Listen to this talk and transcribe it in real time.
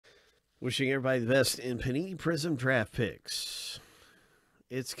Wishing everybody the best in Panini Prizm draft picks.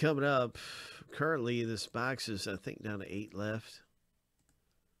 It's coming up. Currently, this box is, I think, down to 8 left.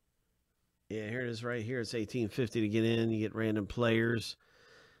 Yeah, here it is right here. It's $18.50 to get in. You get random players.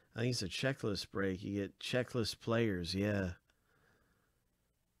 I think it's a checklist break. You get checklist players. Yeah.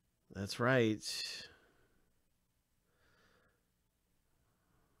 That's right.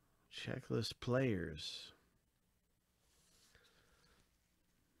 Checklist players.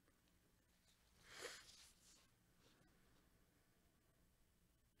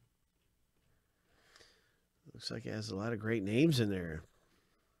 Looks like it has a lot of great names in there.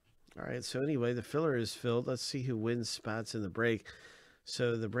 All right, so anyway, the filler is filled. Let's see who wins spots in the break.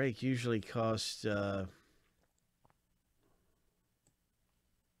 So the break usually costs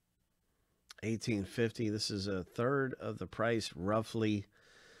 $18.50. This is a third of the price, roughly.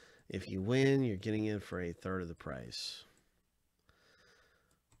 If you win, you're getting in for a third of the price.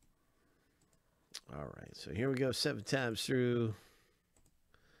 All right, so here we go, 7 times through.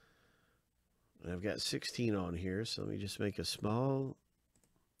 And I've got 16 on here, so let me just make a small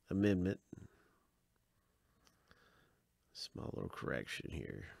amendment. Small little correction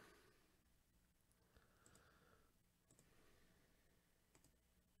here.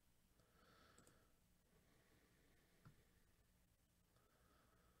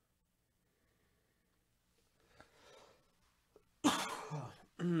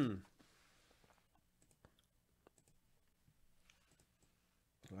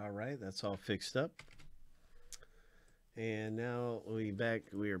 All right, that's all fixed up. And now we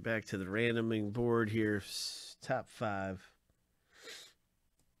are back to the randoming board here. Top 5.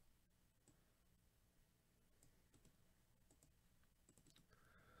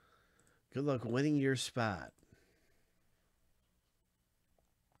 Good luck winning your spot.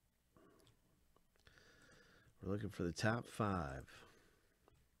 We're looking for the top 5.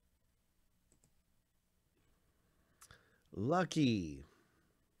 Lucky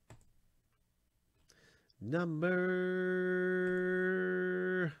number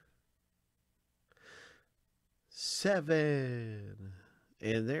 7.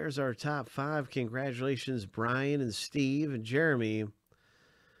 And there's our top 5. Congratulations, Brian and Steve and Jeremy.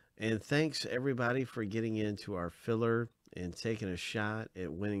 And thanks, everybody, for getting into our filler and taking a shot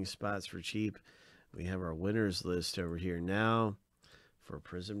at winning spots for cheap. We have our winners list over here now for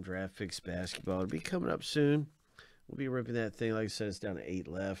Prizm Draft Fix Basketball. It'll be coming up soon. We'll be ripping that thing. Like I said, it's down to 8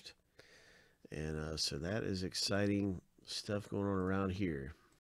 left. And so that is exciting stuff going on around here.